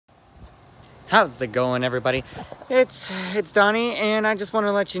How's it going, everybody? It's Donnie, and I just want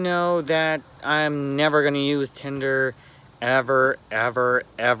to let you know that I'm never going to use Tinder ever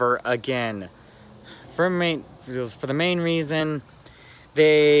again. For the main reason,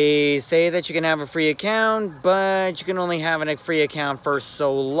 they say that you can have a free account, but you can only have a free account for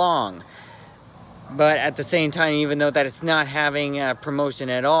so long. But at the same time, even though that it's not having a promotion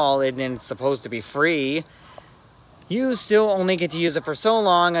at all, and it's supposed to be free, you still only get to use it for so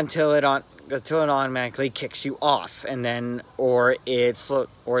long until it automatically kicks you off, and then or it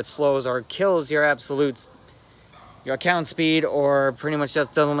slows or kills your account speed, or pretty much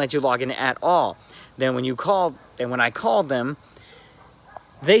just doesn't let you log in at all. Then when I called them,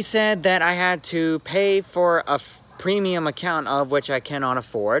 they said that I had to pay for a premium account, of which I cannot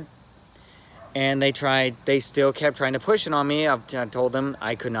afford. And they still kept trying to push it on me. I told them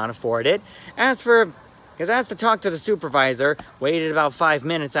I could not afford it. Because I asked to talk to the supervisor, waited about 5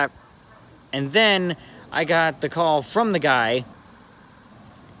 minutes, and then I got the call from the guy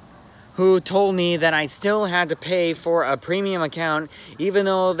who told me that I still had to pay for a premium account, even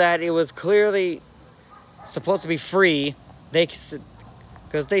though that it was clearly supposed to be free. Because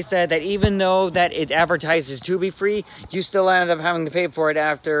they said that even though that it advertises to be free, you still ended up having to pay for it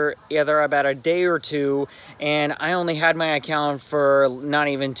after either about a day or two, and I only had my account for not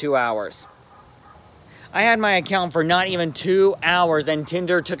even 2 hours. I had my account for not even 2 hours, and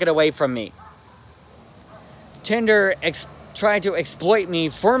Tinder took it away from me. Tinder tried to exploit me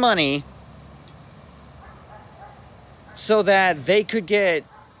for money so that they could get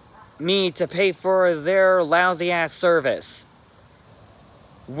me to pay for their lousy-ass service,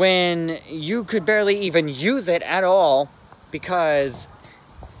 when you could barely even use it at all, because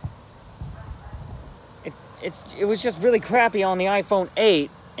it was just really crappy on the iPhone 8,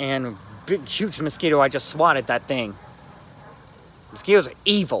 and big huge mosquito, I just swatted that thing. Mosquitoes are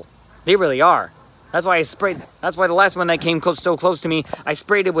evil. They really are. That's why the last one that came so close to me, I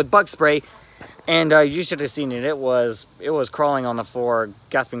sprayed it with bug spray, and you should have seen it. It was crawling on the floor,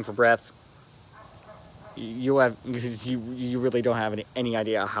 gasping for breath. You really don't have any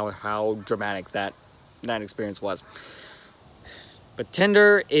idea how dramatic that experience was. But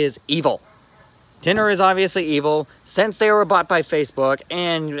Tinder is evil. Tinder is obviously evil, since they were bought by Facebook,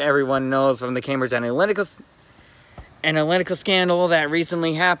 and everyone knows from the Cambridge Analytica scandal that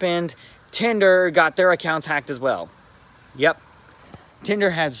recently happened, Tinder got their accounts hacked as well. Yep. Tinder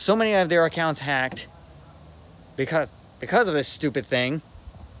had so many of their accounts hacked because of this stupid thing.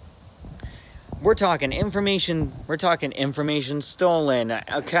 We're talking information stolen,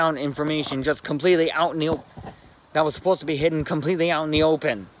 account information just completely out in the open, that was supposed to be hidden completely out in the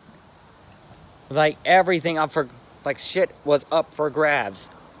open. Like everything shit was up for grabs.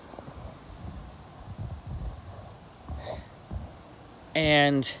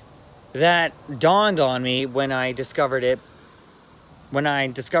 And that dawned on me when I discovered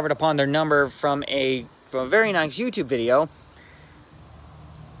upon their number from a very nice YouTube video.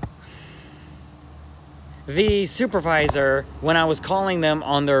 The supervisor, when I was calling them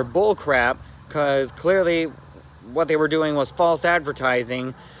on their bullcrap, because clearly what they were doing was false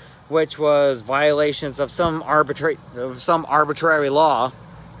advertising, which was violations of some arbitrary law,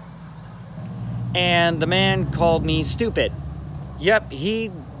 and the man called me stupid. Yep,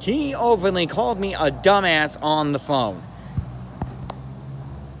 he openly called me a dumbass on the phone.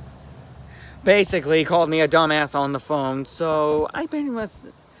 Basically called me a dumbass on the phone, so I pretty much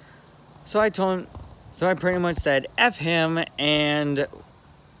said F him and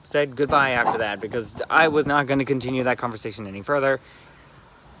said goodbye after that, because I was not going to continue that conversation any further.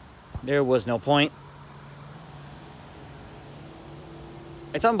 There was no point.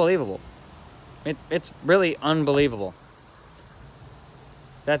 It's unbelievable. It's really unbelievable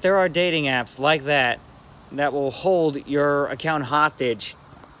that there are dating apps like that will hold your account hostage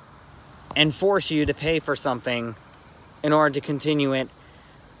and force you to pay for something in order to continue it.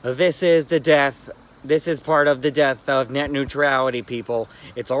 This is part of the death of net neutrality, people.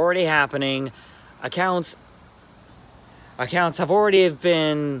 It's already happening. Accounts have already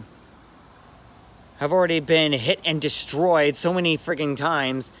been hit and destroyed so many freaking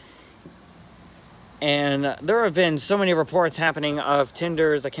times. And there have been so many reports happening of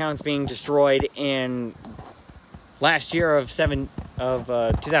Tinder's accounts being destroyed in last year of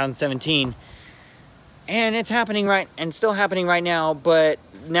 2017. And it's happening still happening right now, but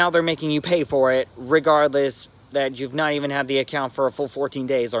now they're making you pay for it, regardless that you've not even had the account for a full 14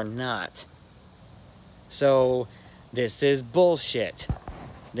 days or not. So, this is bullshit.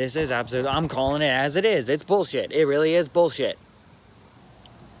 This is absolute, I'm calling it as it is. It's bullshit. It really is bullshit.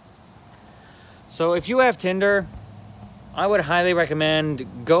 So if you have Tinder, I would highly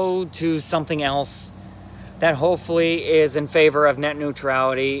recommend go to something else that hopefully is in favor of net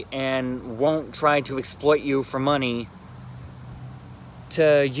neutrality and won't try to exploit you for money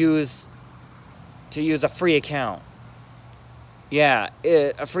to use a free account. Yeah,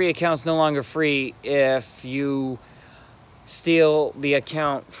 a free account's no longer free if you steal the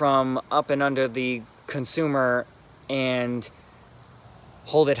account from up and under the consumer and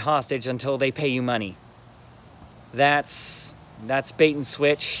hold it hostage until they pay you money. That's bait and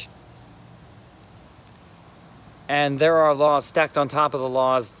switch. And there are laws stacked on top of the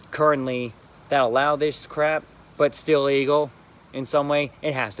laws currently that allow this crap, but still illegal in some way.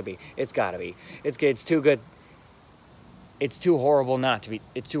 It has to be. It's gotta be. It's too good. It's too horrible not to be.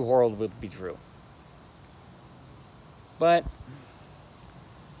 It's too horrible to be true. But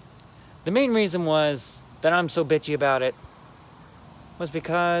the main reason was that I'm so bitchy about it was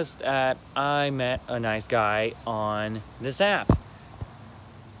because that I met a nice guy on this app.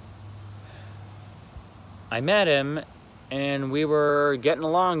 I met him and we were getting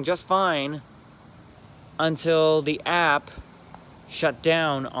along just fine until the app shut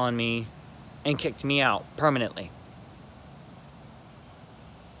down on me and kicked me out permanently.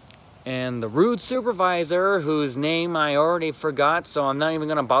 And the rude supervisor, whose name I already forgot, so I'm not even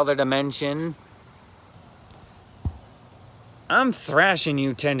gonna bother to mention. I'm thrashing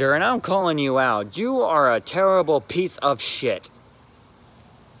you, Tinder, and I'm calling you out. You are a terrible piece of shit.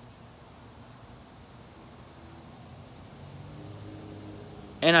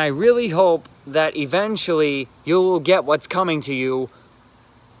 And I really hope that eventually you will get what's coming to you,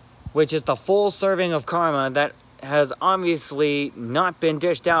 which is the full serving of karma that has obviously not been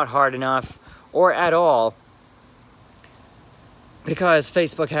dished out hard enough or at all because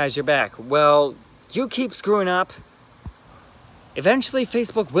Facebook has your back. Well, you keep screwing up. Eventually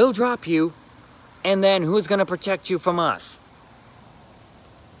Facebook will drop you, and then who's going to protect you from us?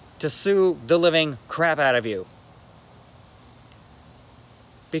 To sue the living crap out of you.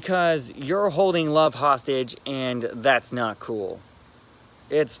 Because you're holding love hostage, and that's not cool.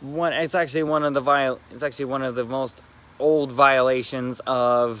 It's actually one of the most old violations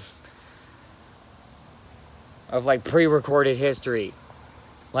of like pre-recorded history.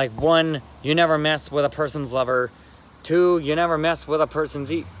 Like 1, you never mess with a person's lover. 2, you never mess with a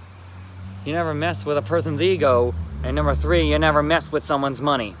person's ego. And number 3, you never mess with someone's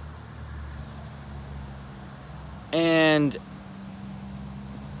money. And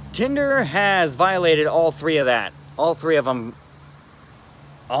Tinder has violated all 3 of that. All 3 of them,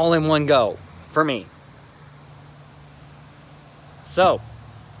 all in one go, for me. So,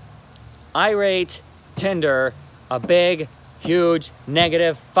 I rate Tinder a big, huge,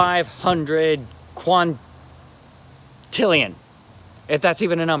 negative 500 quintillion. If that's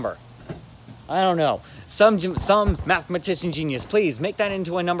even a number. I don't know. Some mathematician genius, please make that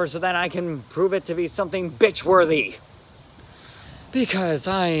into a number so that I can prove it to be something bitch-worthy. Because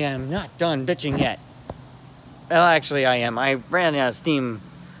I am not done bitching yet. Well, actually I am. I ran out of steam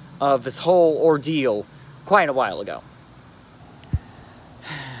of this whole ordeal quite a while ago.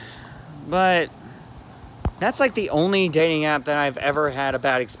 But that's like the only dating app that I've ever had a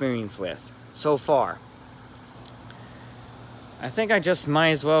bad experience with so far. I think I just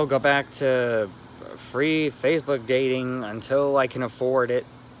might as well go back to free Facebook dating until I can afford it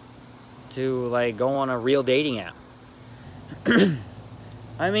to like go on a real dating app.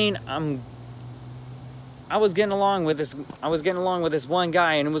 I mean, I was getting along with this one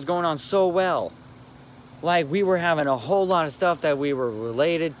guy and it was going on so well. Like we were having a whole lot of stuff that we were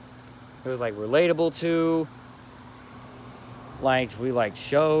related. It was like relatable to. Like we liked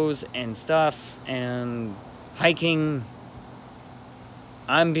shows and stuff and hiking.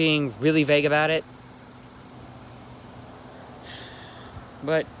 I'm being really vague about it.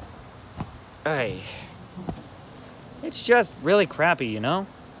 But hey, it's just really crappy, you know?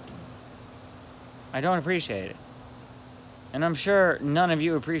 I don't appreciate it. And I'm sure none of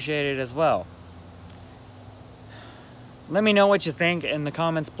you appreciate it as well. Let me know what you think in the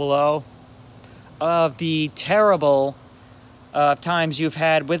comments below of the terrible times you've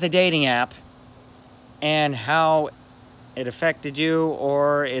had with a dating app and how it affected you,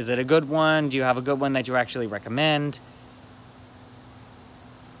 or is it a good one? Do you have a good one that you actually recommend?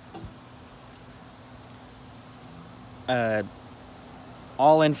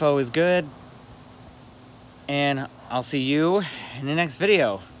 All info is good, and I'll see you in the next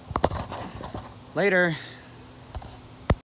video. Later.